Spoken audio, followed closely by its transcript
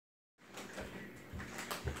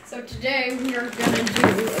So today we are gonna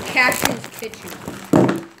do a Cash's kitchen.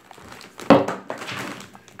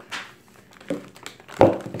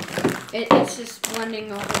 It's just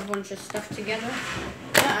blending a whole bunch of stuff together.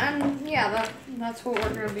 And yeah, that's what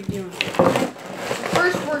we're gonna be doing. So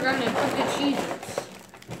first we're gonna put the Cheez-Its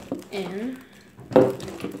in.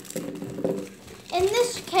 In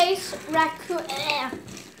this case, Raccoon's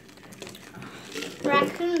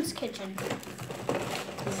kitchen.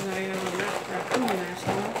 This is how you have a raccoon mask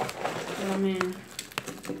on. Oh man.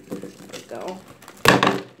 Go.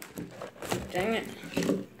 Dang it.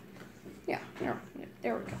 Yeah,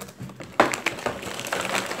 there we go.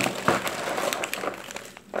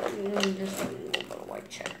 And just a little bit of white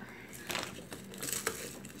cheddar.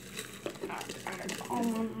 Added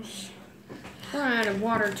almonds. We're gonna add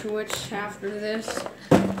water to it after this.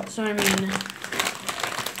 So I mean,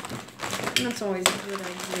 that's always a good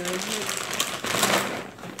idea, isn't it?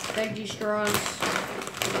 Veggie straws.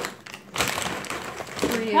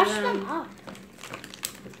 3 of Brush them. them up.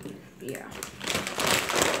 Yeah.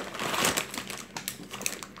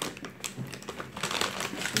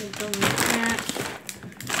 Go like that.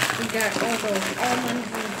 We got all those almonds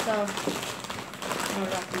and stuff. Oh,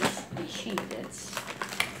 got these Cheez-Its.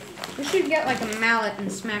 We should get like a mallet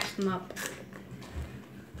and smash them up.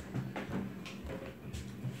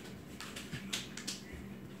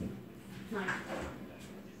 Nice.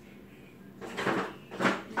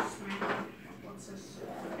 What's this?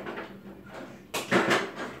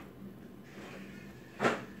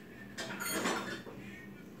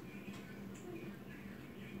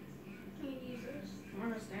 Use this. I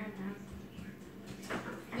understand that.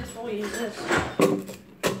 Guess we'll use this.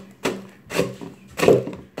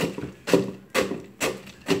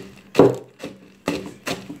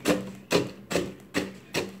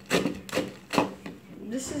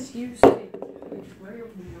 This is used to where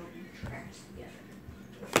we tracks together.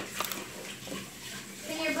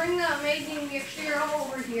 Can you bring the amazing mixture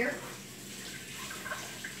over here?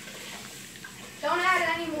 Don't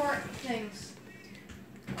add any more things.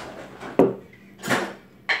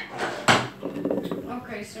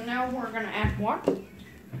 Okay, so now we're gonna add water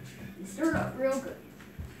and stir it up real good.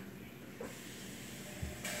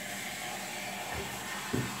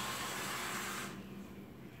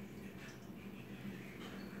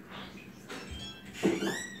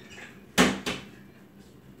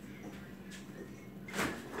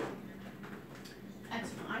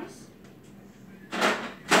 That's nice.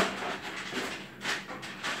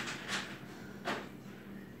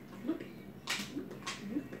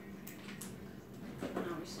 Now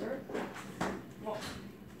we stir it. Whoa.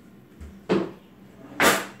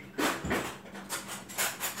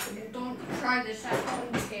 Don't try this at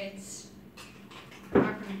home, kids. I'm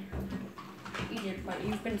not gonna eat it, but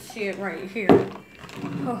you can see it right here.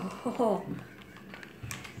 Oh.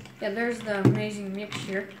 Yeah, there's the amazing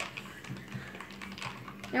mixture.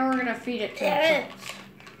 Now we're gonna feed it to the plants.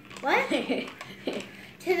 What? To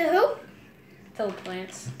the who? To the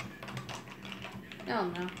plants. Oh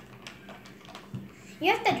no.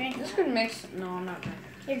 You have to drink This it. could mix. No, I'm not drinking.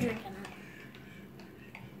 You're drinking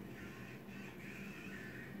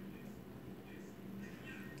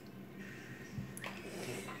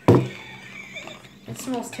it. It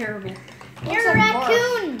smells terrible. You're a Looks like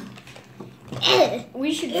raccoon. barf.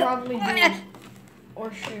 We should probably do it.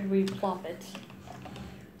 Or should we plop it?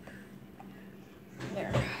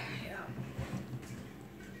 There. Yeah.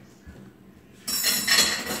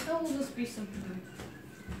 That will just be something.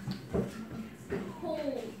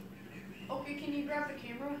 Cold. Okay, can you grab the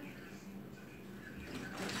camera?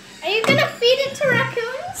 Are you gonna feed it to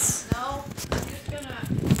raccoons? No. I'm just gonna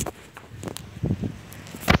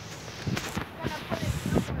put it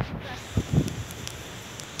somewhere.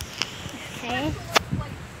 Okay.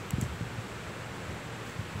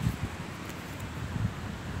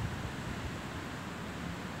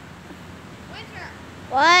 Winter,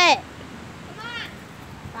 What? come on.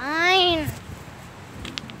 Fine.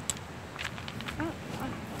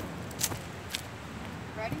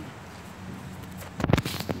 Ready?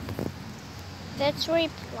 That's where you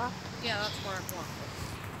plop. Yeah, that's where I blocked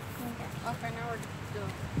Okay. it. Okay, now we're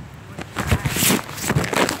doing.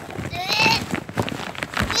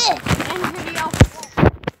 End video.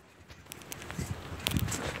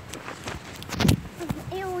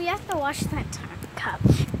 Ew, we have to wash that cup.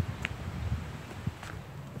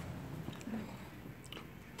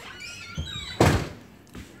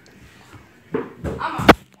 I'm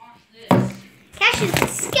gonna wash this. Cash's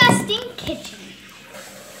disgusting kitchen.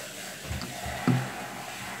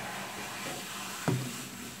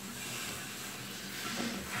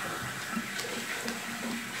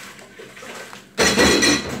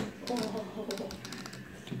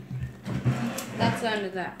 that's the end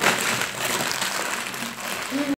of that.